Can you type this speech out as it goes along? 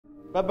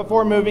But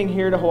before moving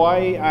here to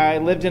Hawaii, I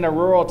lived in a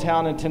rural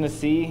town in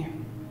Tennessee.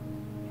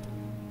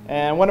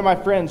 And one of my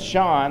friends,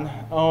 Sean,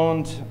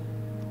 owned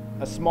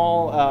a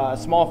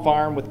small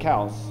farm with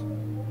cows.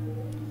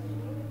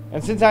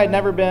 And since I had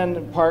never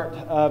been part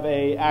of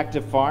an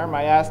active farm,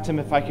 I asked him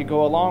if I could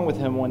go along with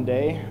him one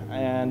day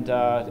and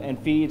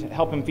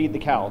help him feed the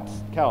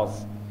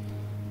cows.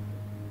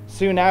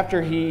 Soon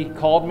after, he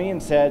called me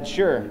and said,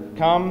 "Sure,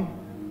 come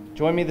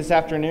join me this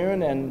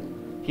afternoon," and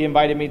he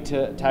invited me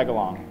to tag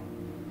along.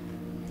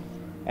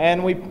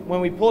 And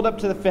when we pulled up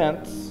to the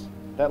fence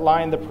that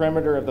lined the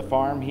perimeter of the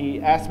farm,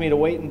 he asked me to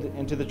wait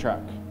into the truck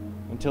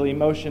until he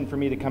motioned for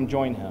me to come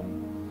join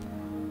him.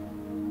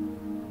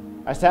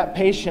 I sat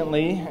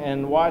patiently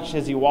and watched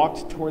as he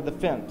walked toward the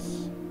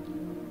fence.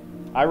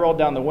 I rolled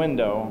down the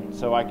window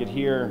so I could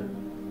hear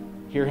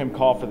him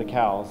call for the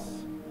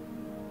cows.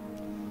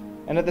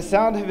 And at the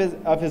sound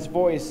of his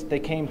voice, they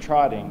came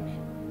trotting.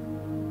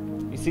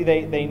 You see,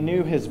 they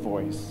knew his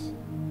voice.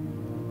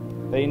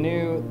 They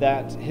knew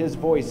that his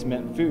voice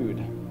meant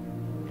food.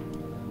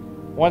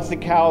 Once the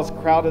cows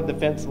crowded the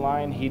fence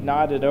line, he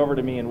nodded over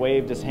to me and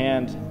waved his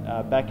hand,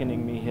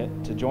 beckoning me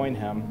to join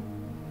him.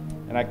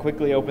 And I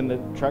quickly opened the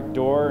truck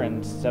door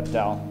and stepped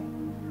out.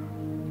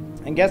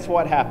 And guess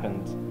what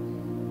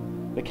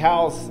happened? The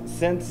cows,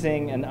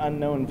 sensing an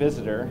unknown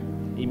visitor,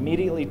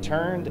 immediately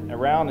turned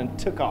around and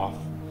took off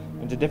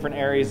into different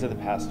areas of the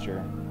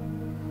pasture.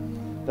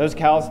 Those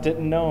cows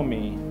didn't know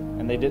me,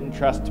 and they didn't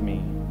trust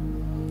me.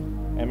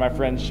 And my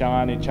friend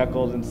Sean, he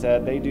chuckled and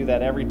said, "They do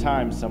that every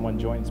time someone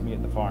joins me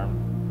at the farm."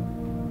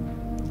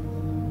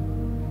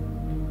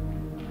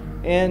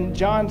 In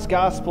John's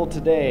gospel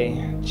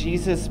today,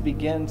 Jesus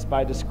begins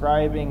by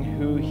describing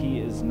who he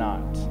is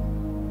not.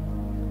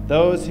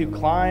 Those who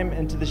climb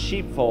into the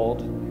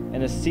sheepfold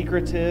in a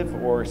secretive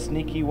or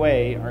sneaky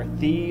way are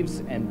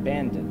thieves and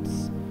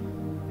bandits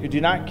who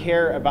do not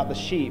care about the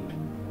sheep,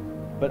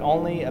 but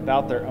only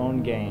about their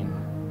own gain.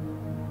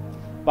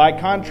 By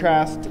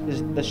contrast,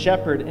 the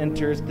shepherd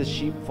enters the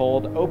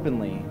sheepfold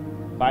openly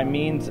by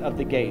means of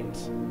the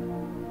gate.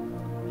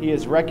 He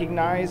is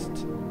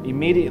recognized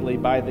immediately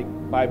by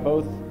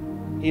both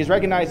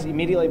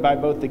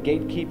the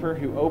gatekeeper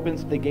who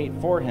opens the gate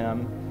for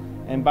him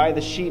and by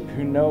the sheep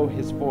who know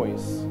his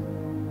voice.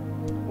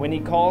 When he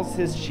calls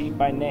his sheep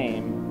by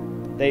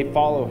name, they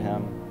follow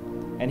him,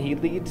 and he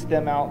leads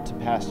them out to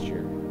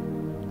pasture.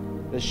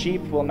 The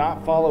sheep will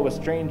not follow a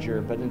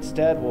stranger, but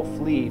instead will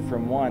flee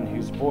from one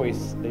whose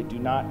voice they do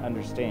not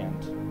understand,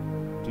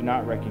 do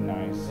not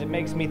recognize. It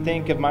makes me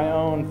think of my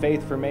own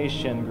faith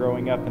formation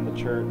growing up in the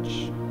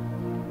church.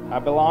 I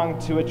belonged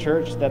to a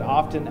church that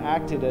often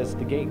acted as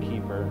the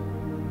gatekeeper.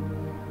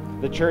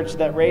 The church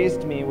that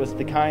raised me was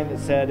the kind that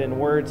said in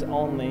words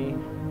only,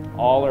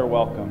 "All are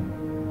welcome."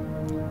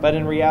 But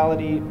in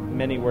reality,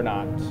 many were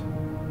not.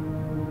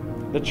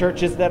 The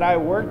churches that I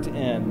worked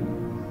in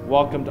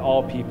welcomed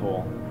all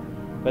people,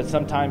 but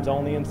sometimes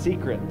only in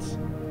secret.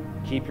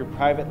 "Keep your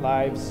private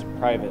lives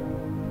private,"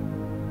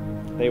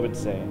 they would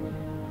say.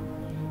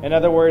 In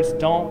other words,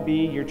 don't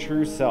be your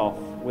true self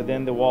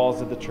within the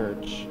walls of the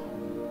church.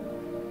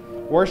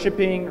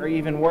 Worshiping or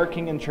even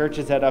working in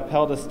churches that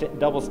upheld a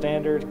double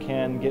standard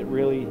can get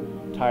really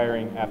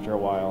tiring after a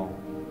while.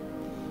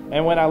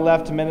 And when I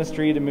left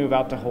ministry to move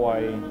out to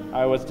Hawaii,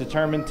 I was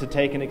determined to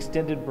take an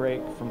extended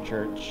break from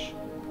church.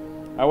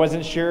 I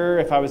wasn't sure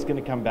if I was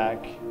going to come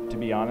back, to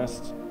be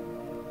honest.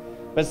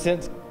 But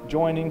since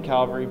joining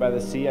Calvary by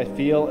the Sea, I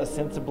feel a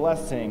sense of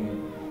blessing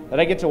that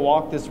I get to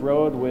walk this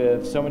road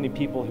with so many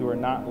people who are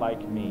not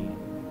like me.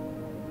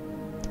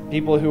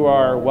 People who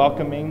are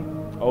welcoming,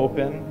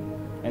 open,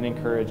 and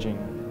encouraging.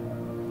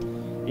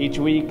 Each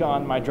week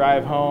on my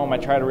drive home, I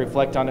try to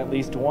reflect on at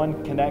least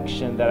one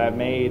connection that I've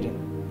made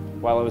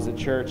while I was at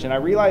church. And I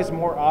realize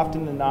more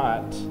often than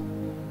not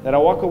that I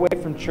walk away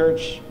from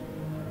church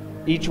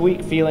each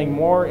week feeling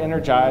more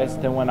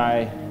energized than when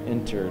I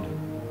entered.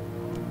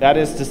 That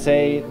is to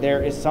say,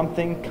 there is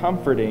something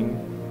comforting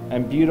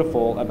and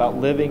beautiful about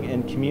living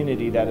in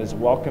community that is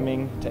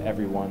welcoming to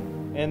everyone.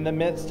 In the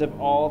midst of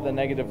all the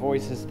negative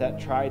voices that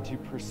try to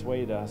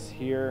persuade us,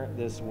 hear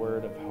this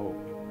word of hope.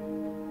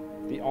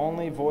 The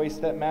only voice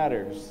that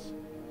matters,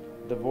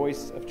 the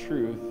voice of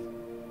truth,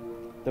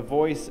 the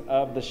voice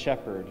of the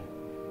shepherd.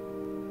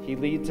 He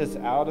leads us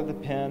out of the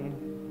pen,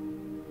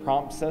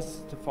 prompts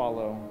us to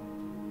follow,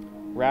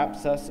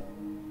 wraps us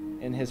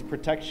in his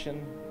protection,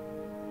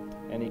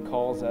 and he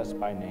calls us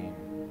by name.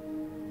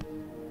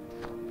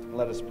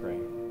 Let us pray.